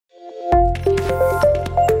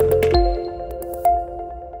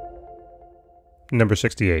Number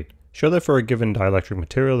 68. Show that for a given dielectric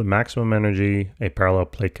material, the maximum energy a parallel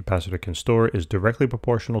plate capacitor can store is directly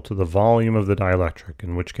proportional to the volume of the dielectric,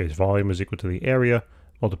 in which case volume is equal to the area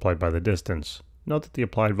multiplied by the distance. Note that the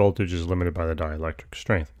applied voltage is limited by the dielectric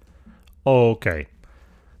strength. Okay.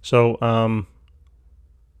 So,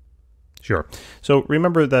 sure. So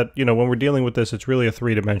remember that, when we're dealing with this, it's really a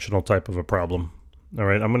three-dimensional type of a problem. All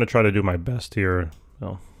right, I'm going to try to do my best here.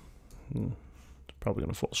 Well, it's probably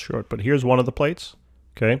going to fall short, but here's one of the plates.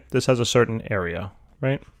 Okay, this has a certain area,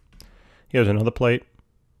 right? Here's another plate.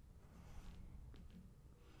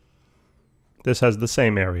 This has the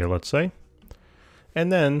same area, let's say.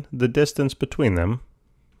 And then the distance between them,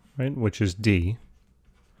 right, which is d.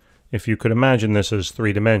 If you could imagine this as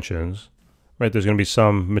 3 dimensions, right, there's going to be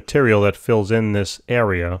some material that fills in this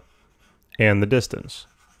area and the distance.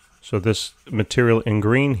 So this material in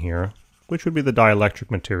green here, which would be the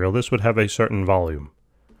dielectric material, this would have a certain volume,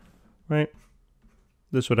 right?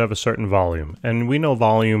 This would have a certain volume. And we know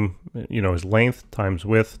volume, is length times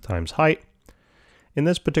width times height. In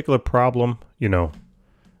this particular problem,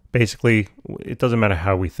 basically, it doesn't matter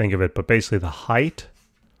how we think of it, but basically the height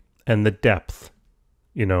and the depth,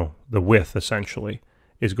 the width essentially,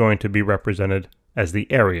 is going to be represented as the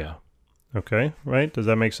area. Okay, right? Does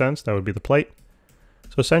that make sense? That would be the plate.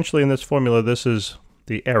 So essentially in this formula, this is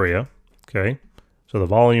the area. Okay, so the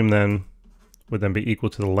volume then would then be equal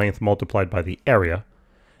to the length multiplied by the area.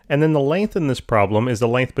 And then the length in this problem is the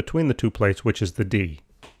length between the two plates, which is the d.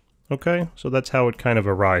 Okay, so that's how it kind of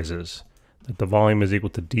arises. That the volume is equal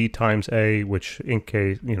to d times a, which in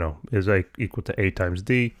case, is equal to a times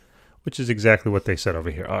d, which is exactly what they said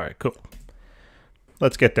over here. All right, cool.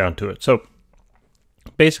 Let's get down to it. So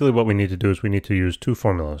basically what we need to do is we need to use two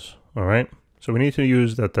formulas. All right, so we need to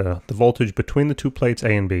use that the voltage between the two plates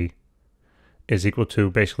A and B is equal to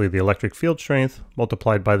basically the electric field strength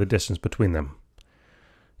multiplied by the distance between them.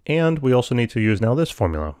 And we also need to use now this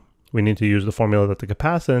formula. We need to use the formula that the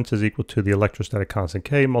capacitance is equal to the electrostatic constant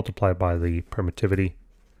K multiplied by the permittivity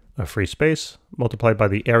of free space multiplied by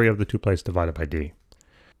the area of the two plates divided by D.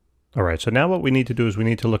 All right, so now what we need to do is we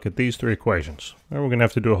need to look at these three equations. We're going to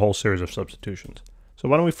have to do a whole series of substitutions. So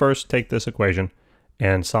why don't we first take this equation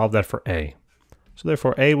and solve that for A. So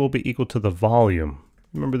therefore A will be equal to the volume.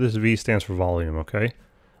 Remember this V stands for volume, okay?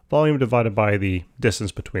 Volume divided by the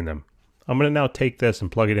distance between them. I'm going to now take this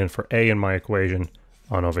and plug it in for A in my equation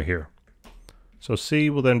on over here. So C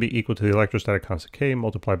will then be equal to the electrostatic constant K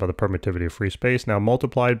multiplied by the permittivity of free space, now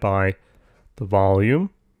multiplied by the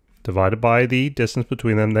volume divided by the distance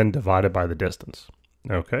between them, then divided by the distance.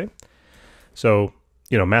 Okay? So,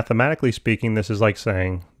 mathematically speaking, this is like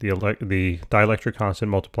saying the dielectric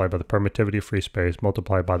constant multiplied by the permittivity of free space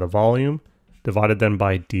multiplied by the volume divided then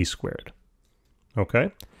by d squared.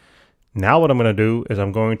 Okay? Now what I'm going to do is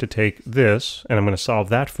I'm going to take this and I'm going to solve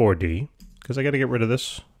that for d, because I got to get rid of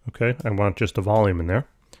this. Okay, I want just the volume in there.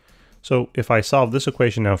 So if I solve this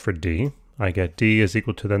equation now for d, I get d is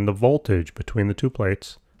equal to then the voltage between the two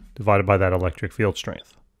plates divided by that electric field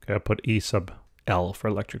strength. Okay, I put E sub L for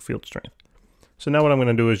electric field strength. So now what I'm going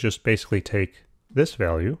to do is just basically take this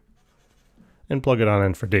value and plug it on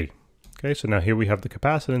in for d. Okay, so now here we have the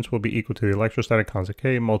capacitance will be equal to the electrostatic constant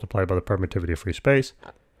K multiplied by the permittivity of free space,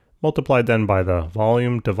 multiplied then by the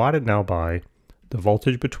volume divided now by the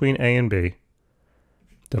voltage between A and B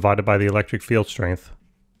divided by the electric field strength,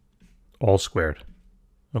 all squared.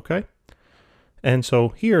 Okay? And so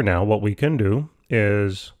here now what we can do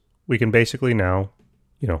is we can basically now,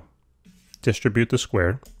 distribute the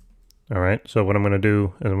squared. All right? So what I'm going to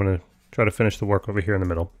do is I'm going to try to finish the work over here in the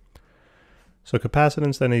middle. So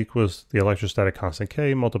capacitance then equals the electrostatic constant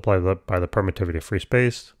K multiplied by the permittivity of free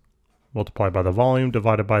space multiplied by the volume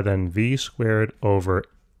divided by then V squared over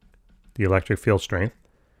the electric field strength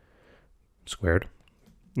squared.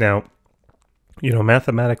 Now,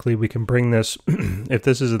 mathematically we can bring this, if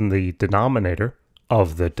this is in the denominator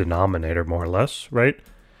of the denominator more or less, right?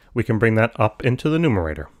 We can bring that up into the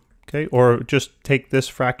numerator, okay? Or just take this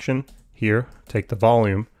fraction here, take the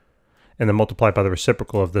volume, and then multiply by the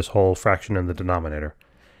reciprocal of this whole fraction in the denominator.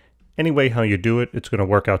 Anyway, how you do it, it's going to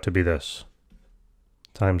work out to be this.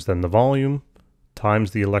 Times then the volume,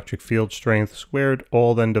 times the electric field strength squared,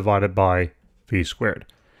 all then divided by V squared.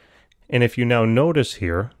 And if you now notice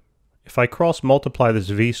here, if I cross multiply this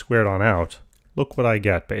V squared on out, look what I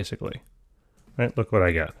get basically. Right, look what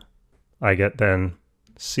I get. I get then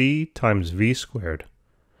C times V squared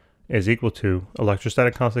is equal to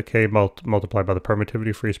electrostatic constant K multiplied by the permittivity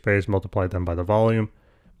of free space multiplied then by the volume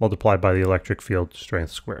multiplied by the electric field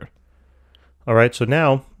strength squared. All right, so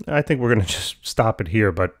now I think we're going to just stop it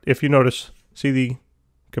here. But if you notice, see the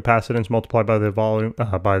capacitance multiplied by the volume,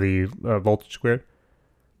 voltage squared?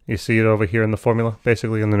 You see it over here in the formula,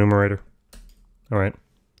 basically in the numerator. All right,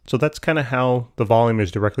 so that's kind of how the volume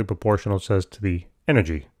is directly proportional, it says, to the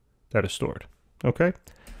energy that is stored. Okay?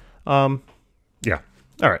 Yeah.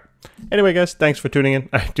 All right. Anyway, guys, thanks for tuning in.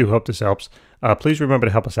 I do hope this helps. Please remember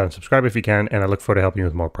to help us out and subscribe if you can, and I look forward to helping you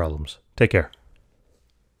with more problems. Take care.